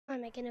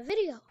I'm making a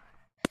video.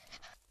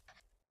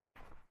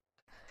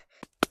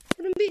 It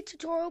wouldn't be a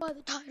tutorial by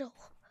the title,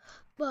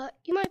 but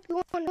you might be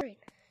wondering,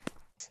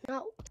 it's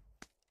not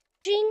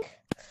watching?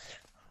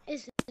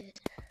 Is it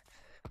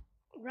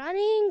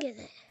running? Is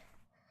it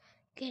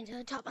getting to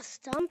the top of a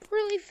stump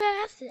really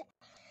fast? Is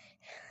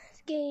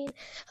it getting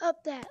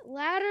up that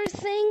ladder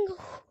thing?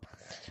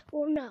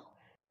 Well, no.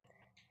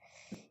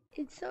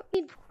 It's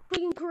something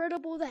pretty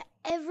incredible that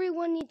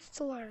everyone needs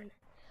to learn.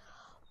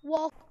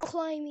 Wall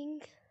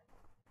climbing.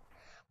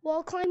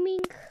 Wall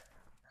climbing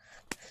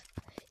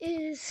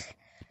is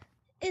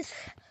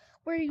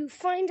where you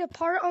find a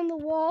part on the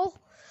wall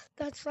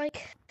that's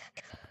like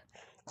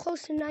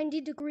close to 90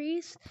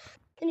 degrees,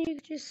 and you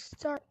just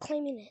start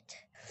climbing it.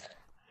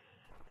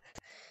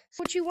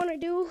 So what you want to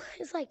do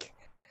is, like,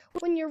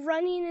 when you're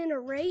running in a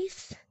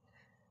race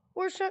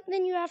or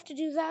something, you have to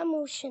do that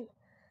motion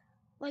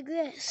like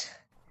this.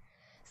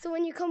 So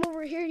when you come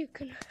over here,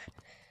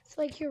 it's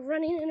like you're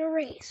running in a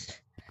race.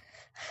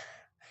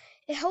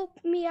 It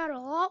helped me out a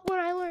lot when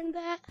I learned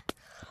that.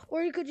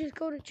 Or you could just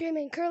go to Jim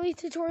and Curly's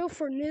tutorial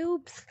for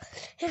noobs.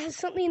 It has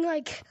something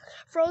like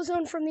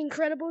Frozen from The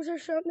Incredibles or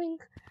something.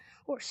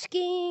 Or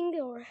skiing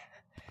or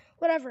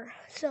whatever.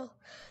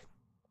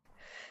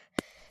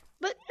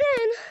 But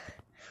then,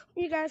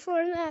 when you guys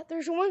learn that,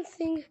 there's one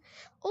thing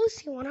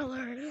else you want to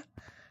learn.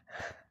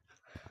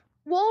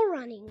 Wall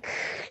running.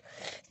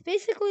 It's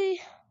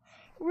basically a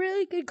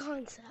really good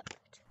concept.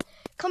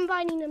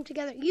 Combining them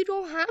together. You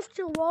don't have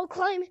to wall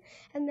climb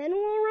and then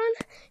wall run.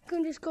 You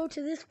can just go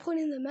to this point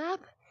in the map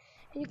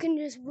and you can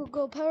just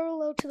go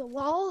parallel to the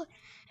wall,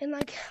 and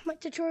like my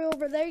tutorial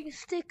over there, you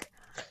stick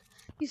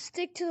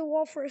to the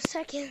wall for a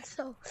second,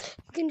 so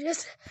you can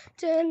just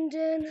dun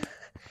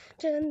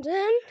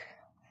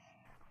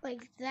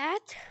like that,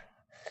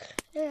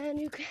 and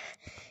you can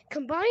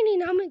combining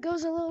them, it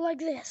goes a little like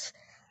this.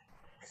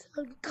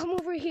 So you come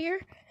over here,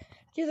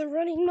 do the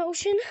running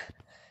motion,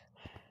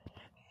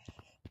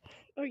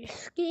 or you're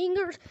skiing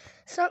or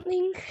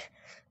something,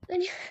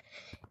 then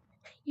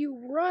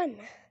you run,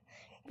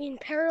 being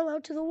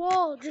parallel to the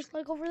wall, just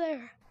like over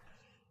there.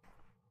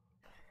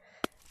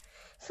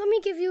 So let me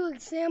give you an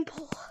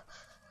example.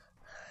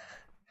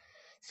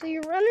 So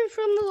you're running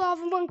from the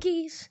lava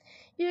monkeys,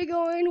 you're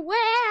going,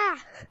 wah!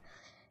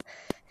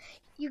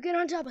 You get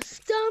on top of a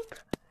stump,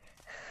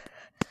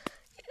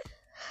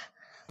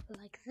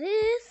 like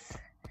this,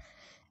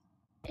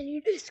 and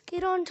you just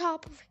get on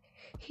top of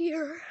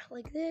here,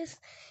 like this.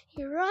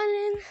 You're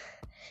running,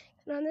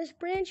 and on this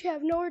branch you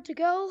have nowhere to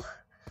go.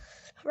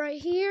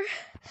 Right here,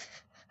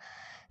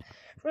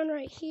 run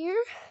right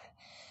here,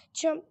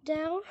 jump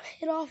down,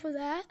 hit off of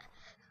that.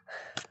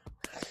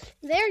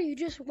 There you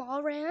just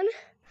wall ran.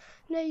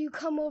 Now you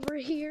come over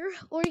here,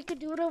 or you could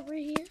do it over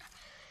here.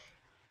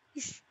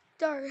 You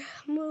start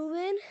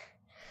moving,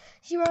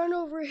 you run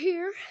over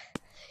here,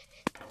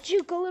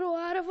 juke a little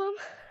out of them,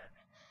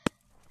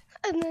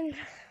 and then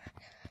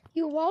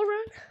you wall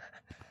run,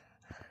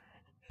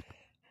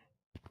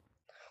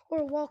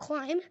 or wall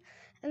climb,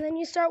 and then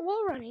you start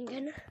wall running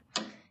again,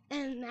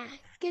 and that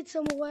gets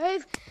them away.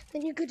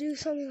 Then you could do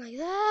something like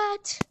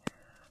that,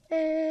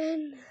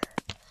 and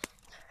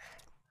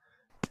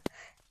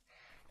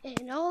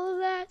all of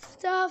that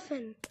stuff,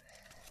 and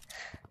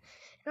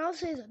I'll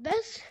say the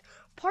best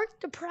part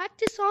to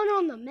practice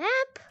on the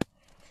map,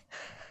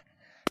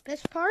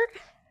 best part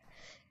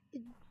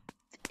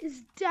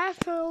is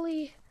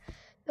definitely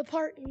the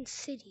part in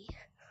city.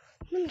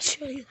 Let me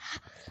show you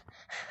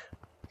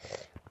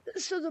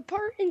that. So the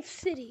part in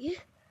city,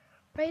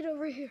 right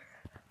over here,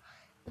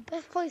 the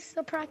best place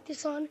to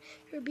practice on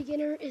for a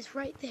beginner is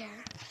right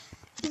there.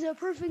 It's a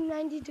perfect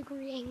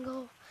 90-degree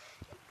angle.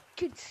 You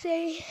could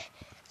say,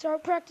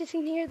 start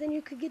practicing here, then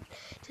you could get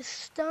to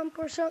stump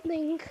or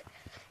something.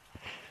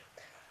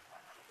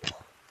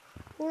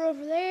 Or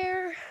over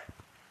there.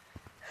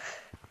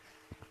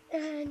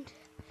 And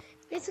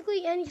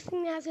basically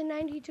anything that has a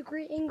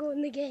 90-degree angle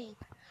in the game,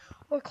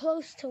 or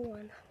close to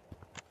one,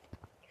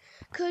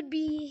 could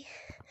be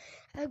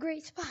a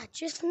great spot.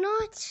 Just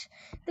not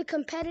the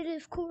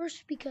competitive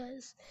course,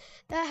 because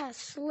that has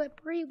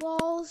slippery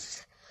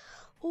walls,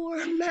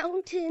 or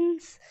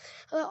mountains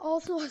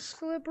also has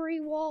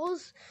slippery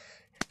walls.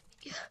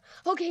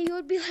 Okay, you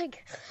would be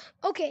like,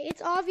 okay,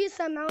 it's obvious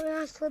that mountain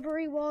has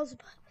slippery walls,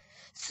 but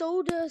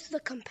so does the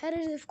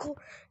competitive course,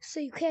 so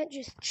you can't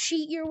just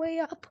cheat your way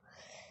up.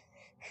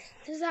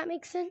 Does that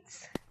make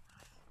sense?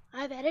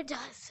 I bet it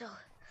does. So,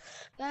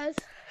 guys,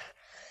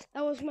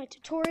 that was my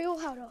tutorial,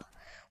 how to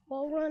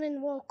wall run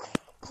and wall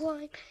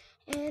climb,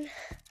 and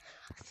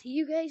I'll see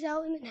you guys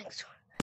out in the next one.